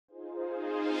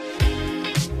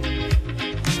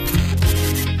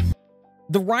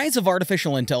The rise of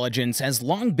artificial intelligence has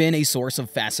long been a source of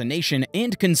fascination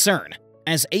and concern.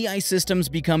 As AI systems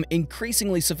become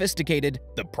increasingly sophisticated,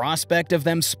 the prospect of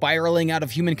them spiraling out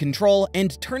of human control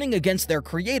and turning against their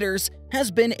creators has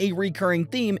been a recurring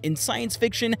theme in science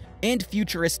fiction and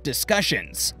futurist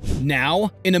discussions.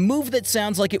 Now, in a move that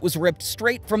sounds like it was ripped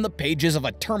straight from the pages of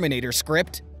a Terminator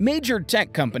script, major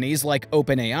tech companies like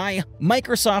OpenAI,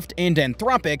 Microsoft, and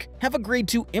Anthropic have agreed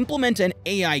to implement an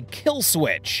AI kill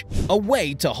switch, a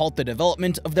way to halt the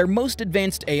development of their most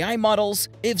advanced AI models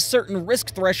if certain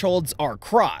risk thresholds are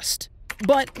crossed.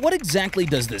 But what exactly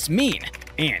does this mean?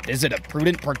 And is it a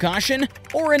prudent precaution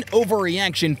or an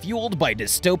overreaction fueled by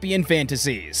dystopian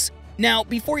fantasies? Now,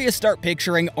 before you start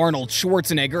picturing Arnold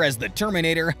Schwarzenegger as the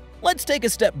Terminator, let's take a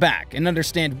step back and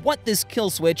understand what this kill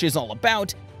switch is all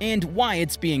about and why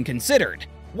it's being considered.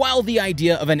 While the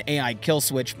idea of an AI kill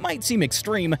switch might seem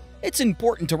extreme, it's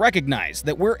important to recognize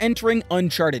that we're entering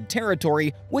uncharted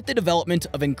territory with the development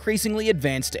of increasingly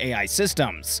advanced AI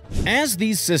systems. As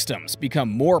these systems become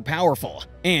more powerful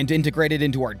and integrated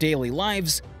into our daily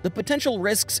lives, the potential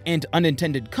risks and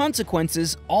unintended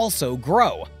consequences also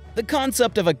grow. The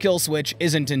concept of a kill switch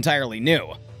isn't entirely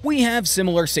new. We have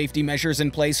similar safety measures in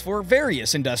place for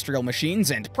various industrial machines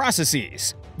and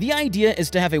processes. The idea is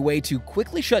to have a way to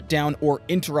quickly shut down or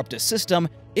interrupt a system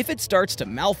if it starts to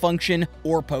malfunction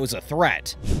or pose a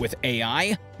threat. With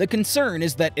AI, the concern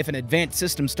is that if an advanced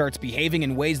system starts behaving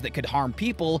in ways that could harm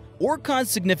people or cause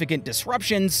significant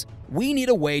disruptions, we need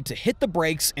a way to hit the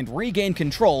brakes and regain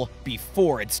control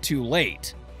before it's too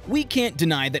late. We can't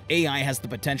deny that AI has the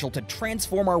potential to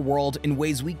transform our world in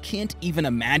ways we can't even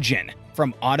imagine.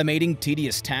 From automating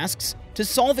tedious tasks to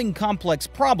solving complex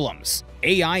problems,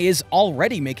 AI is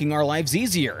already making our lives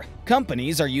easier.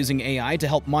 Companies are using AI to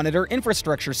help monitor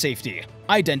infrastructure safety,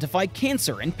 identify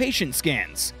cancer and patient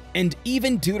scans, and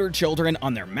even tutor children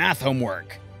on their math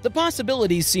homework. The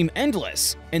possibilities seem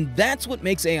endless, and that's what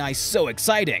makes AI so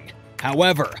exciting.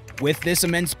 However, with this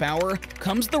immense power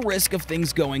comes the risk of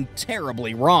things going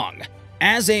terribly wrong.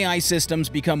 As AI systems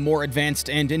become more advanced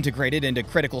and integrated into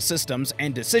critical systems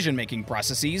and decision-making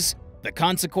processes, the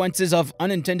consequences of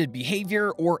unintended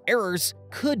behavior or errors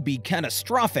could be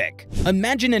catastrophic.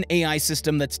 Imagine an AI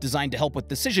system that's designed to help with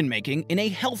decision-making in a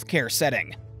healthcare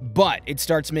setting, but it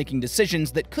starts making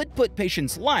decisions that could put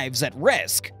patients' lives at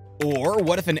risk. Or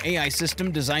what if an AI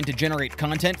system designed to generate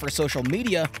content for social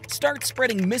media starts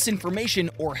spreading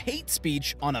misinformation or hate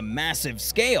speech on a massive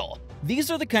scale?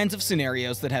 These are the kinds of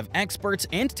scenarios that have experts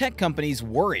and tech companies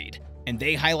worried, and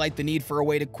they highlight the need for a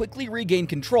way to quickly regain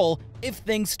control if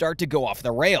things start to go off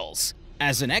the rails.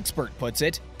 As an expert puts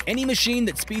it, any machine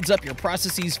that speeds up your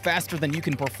processes faster than you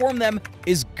can perform them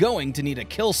is going to need a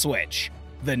kill switch.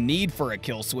 The need for a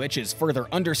kill switch is further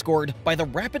underscored by the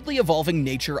rapidly evolving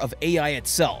nature of AI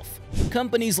itself.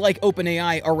 Companies like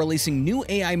OpenAI are releasing new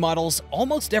AI models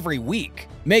almost every week,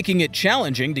 making it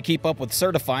challenging to keep up with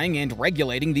certifying and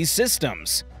regulating these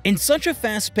systems. In such a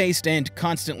fast-paced and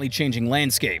constantly changing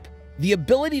landscape, the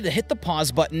ability to hit the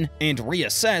pause button and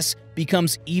reassess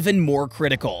becomes even more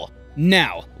critical.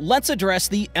 Now, let's address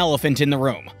the elephant in the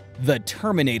room: the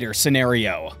Terminator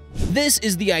scenario. This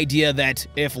is the idea that,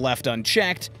 if left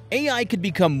unchecked, AI could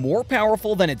become more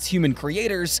powerful than its human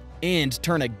creators and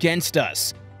turn against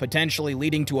us, potentially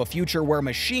leading to a future where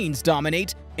machines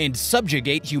dominate and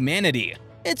subjugate humanity.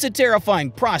 It's a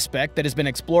terrifying prospect that has been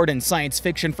explored in science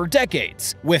fiction for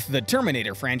decades, with the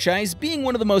Terminator franchise being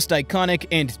one of the most iconic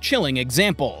and chilling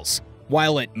examples.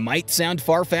 While it might sound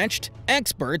far-fetched,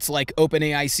 experts like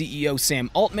OpenAI CEO Sam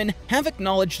Altman have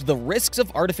acknowledged the risks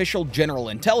of artificial general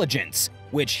intelligence,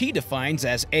 which he defines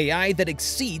as AI that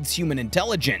exceeds human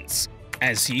intelligence.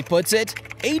 As he puts it,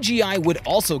 AGI would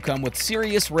also come with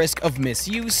serious risk of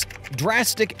misuse,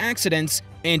 drastic accidents,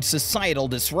 and societal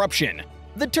disruption.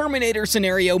 The Terminator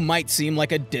scenario might seem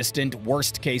like a distant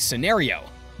worst-case scenario,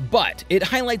 but it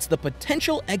highlights the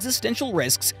potential existential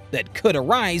risks that could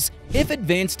arise if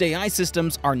advanced AI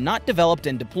systems are not developed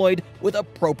and deployed with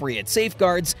appropriate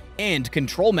safeguards and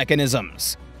control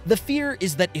mechanisms. The fear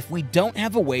is that if we don't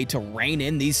have a way to rein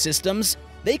in these systems,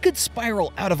 they could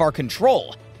spiral out of our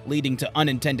control, leading to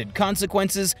unintended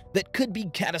consequences that could be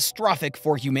catastrophic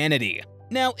for humanity.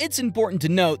 Now, it's important to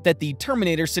note that the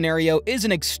Terminator scenario is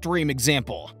an extreme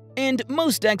example, and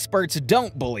most experts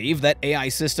don't believe that AI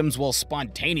systems will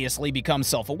spontaneously become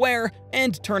self-aware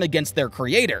and turn against their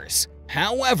creators.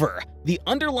 However, the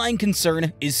underlying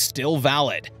concern is still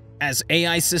valid. As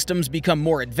AI systems become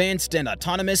more advanced and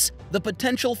autonomous, the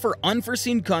potential for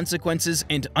unforeseen consequences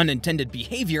and unintended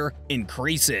behavior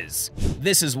increases.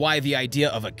 This is why the idea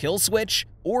of a kill switch,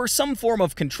 or some form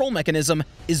of control mechanism,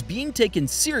 is being taken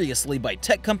seriously by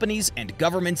tech companies and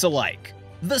governments alike.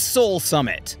 The Seoul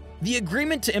Summit. The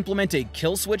agreement to implement a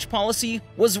kill switch policy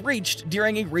was reached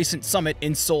during a recent summit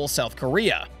in Seoul, South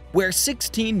Korea, where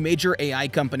 16 major AI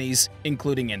companies,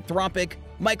 including Anthropic,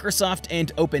 Microsoft,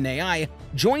 and OpenAI,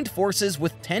 joined forces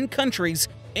with 10 countries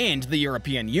and the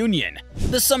European Union.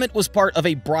 The summit was part of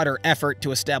a broader effort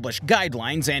to establish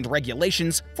guidelines and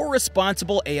regulations for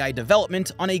responsible AI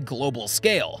development on a global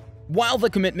scale. While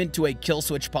the commitment to a kill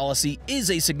switch policy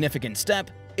is a significant step,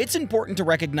 it's important to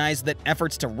recognize that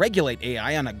efforts to regulate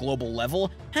AI on a global level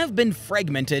have been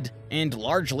fragmented and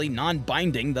largely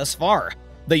non-binding thus far.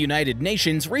 The United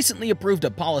Nations recently approved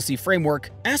a policy framework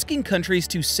asking countries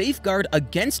to safeguard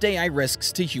against AI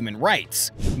risks to human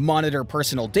rights, monitor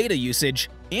personal data usage,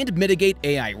 and mitigate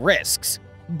AI risks.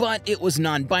 But it was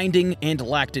non-binding and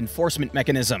lacked enforcement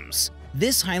mechanisms.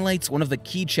 This highlights one of the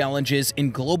key challenges in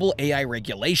global AI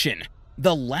regulation: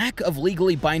 the lack of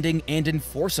legally binding and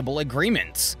enforceable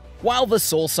agreements. While the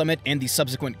Seoul Summit and the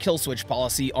subsequent kill switch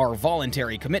policy are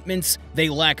voluntary commitments, they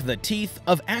lack the teeth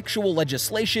of actual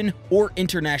legislation or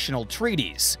international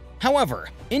treaties. However,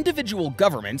 individual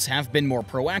governments have been more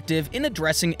proactive in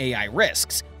addressing AI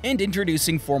risks and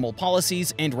introducing formal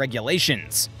policies and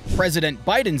regulations. President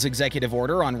Biden's executive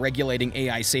order on regulating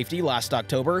AI safety last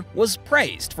October was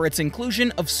praised for its inclusion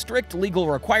of strict legal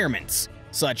requirements,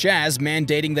 such as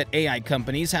mandating that AI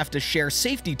companies have to share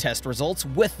safety test results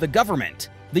with the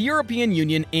government. The European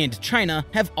Union and China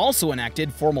have also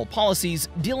enacted formal policies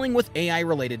dealing with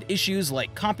AI-related issues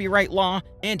like copyright law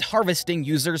and harvesting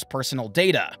users' personal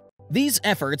data. These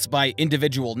efforts by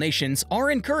individual nations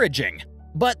are encouraging,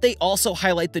 but they also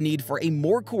highlight the need for a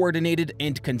more coordinated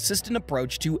and consistent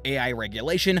approach to AI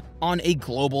regulation on a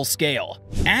global scale.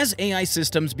 As AI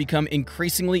systems become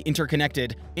increasingly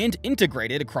interconnected and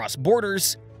integrated across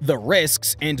borders, the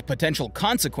risks and potential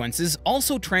consequences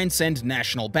also transcend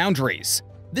national boundaries.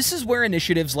 This is where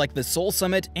initiatives like the Seoul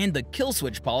Summit and the kill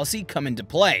switch policy come into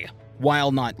play.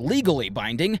 While not legally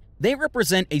binding, they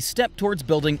represent a step towards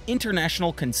building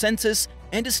international consensus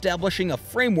and establishing a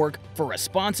framework for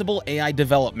responsible AI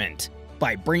development.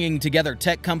 By bringing together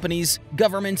tech companies,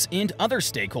 governments, and other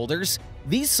stakeholders,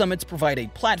 these summits provide a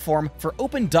platform for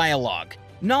open dialogue,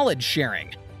 knowledge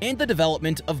sharing, and the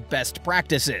development of best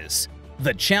practices.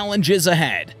 The challenges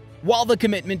ahead. While the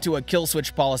commitment to a kill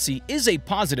switch policy is a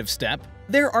positive step,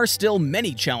 there are still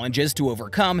many challenges to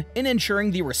overcome in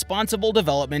ensuring the responsible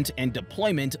development and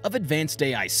deployment of advanced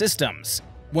AI systems.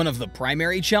 One of the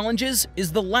primary challenges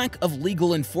is the lack of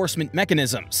legal enforcement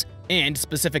mechanisms and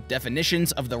specific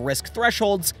definitions of the risk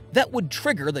thresholds that would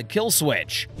trigger the kill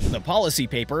switch. The policy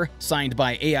paper, signed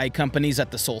by AI companies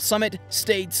at the Seoul Summit,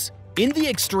 states, "In the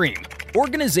extreme,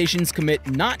 organizations commit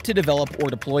not to develop or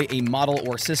deploy a model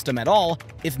or system at all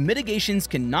if mitigations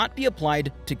cannot be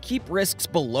applied to keep risks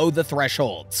below the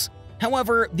thresholds."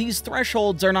 However, these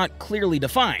thresholds are not clearly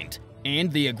defined,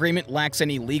 and the agreement lacks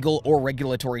any legal or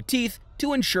regulatory teeth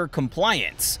to ensure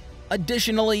compliance.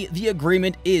 Additionally, the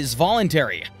agreement is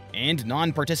voluntary, and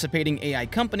non-participating AI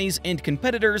companies and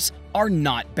competitors are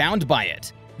not bound by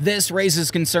it. This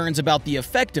raises concerns about the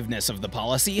effectiveness of the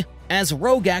policy, as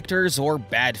rogue actors or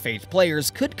bad faith players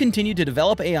could continue to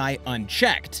develop AI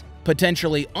unchecked,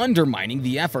 potentially undermining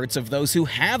the efforts of those who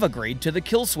have agreed to the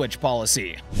kill switch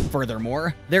policy.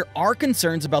 Furthermore, there are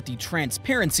concerns about the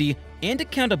transparency and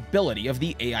accountability of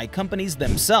the AI companies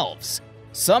themselves.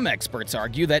 Some experts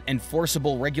argue that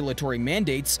enforceable regulatory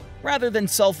mandates, rather than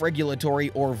self-regulatory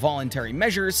or voluntary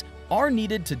measures, are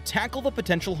needed to tackle the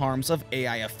potential harms of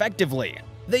AI effectively.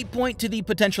 They point to the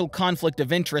potential conflict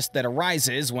of interest that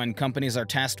arises when companies are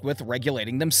tasked with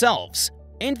regulating themselves,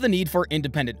 and the need for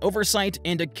independent oversight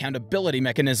and accountability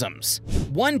mechanisms.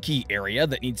 One key area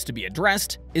that needs to be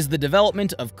addressed is the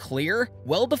development of clear,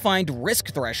 well-defined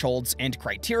risk thresholds and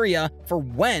criteria for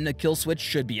when a kill switch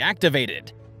should be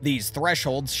activated. These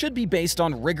thresholds should be based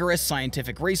on rigorous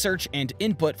scientific research and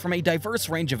input from a diverse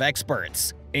range of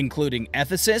experts, including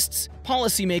ethicists,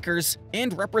 policymakers,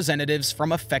 and representatives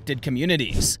from affected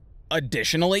communities.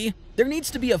 Additionally, there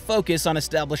needs to be a focus on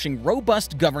establishing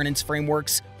robust governance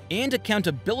frameworks and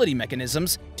accountability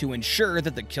mechanisms to ensure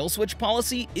that the kill switch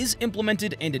policy is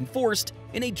implemented and enforced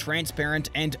in a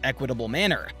transparent and equitable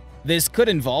manner. This could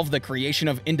involve the creation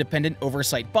of independent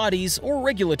oversight bodies or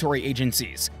regulatory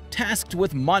agencies tasked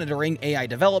with monitoring AI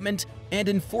development and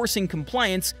enforcing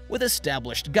compliance with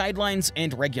established guidelines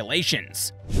and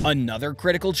regulations. Another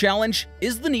critical challenge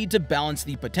is the need to balance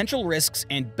the potential risks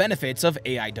and benefits of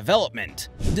AI development.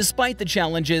 Despite the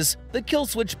challenges, the kill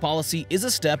switch policy is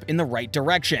a step in the right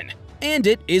direction, and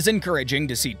it is encouraging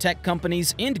to see tech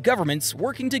companies and governments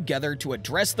working together to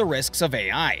address the risks of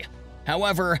AI.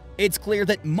 However, it's clear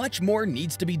that much more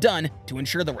needs to be done to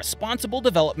ensure the responsible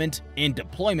development and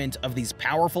deployment of these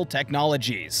powerful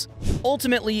technologies.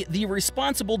 Ultimately, the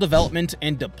responsible development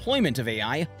and deployment of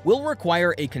AI will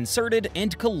require a concerted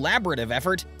and collaborative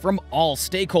effort from all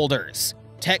stakeholders: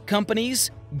 tech companies,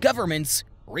 governments,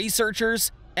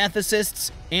 researchers,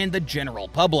 ethicists, and the general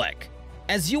public.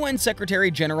 As UN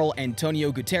Secretary-General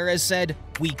Antonio Guterres said,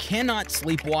 "We cannot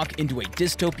sleepwalk into a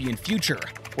dystopian future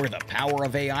where the power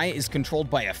of AI is controlled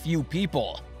by a few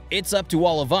people. It's up to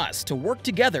all of us to work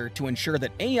together to ensure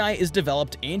that AI is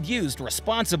developed and used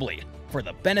responsibly for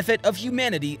the benefit of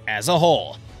humanity as a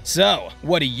whole." So,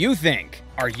 what do you think?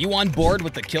 Are you on board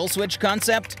with the kill switch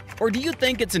concept? Or do you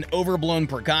think it's an overblown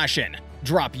precaution?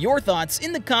 Drop your thoughts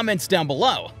in the comments down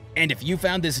below. And if you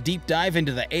found this deep dive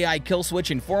into the AI kill switch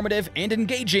informative and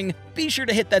engaging, be sure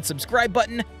to hit that subscribe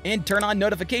button and turn on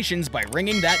notifications by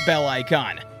ringing that bell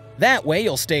icon. That way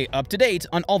you'll stay up to date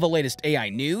on all the latest AI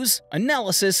news,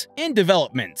 analysis, and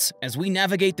developments as we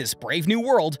navigate this brave new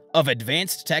world of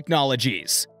advanced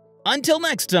technologies. Until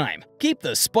next time, keep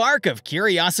the spark of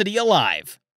curiosity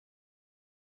alive.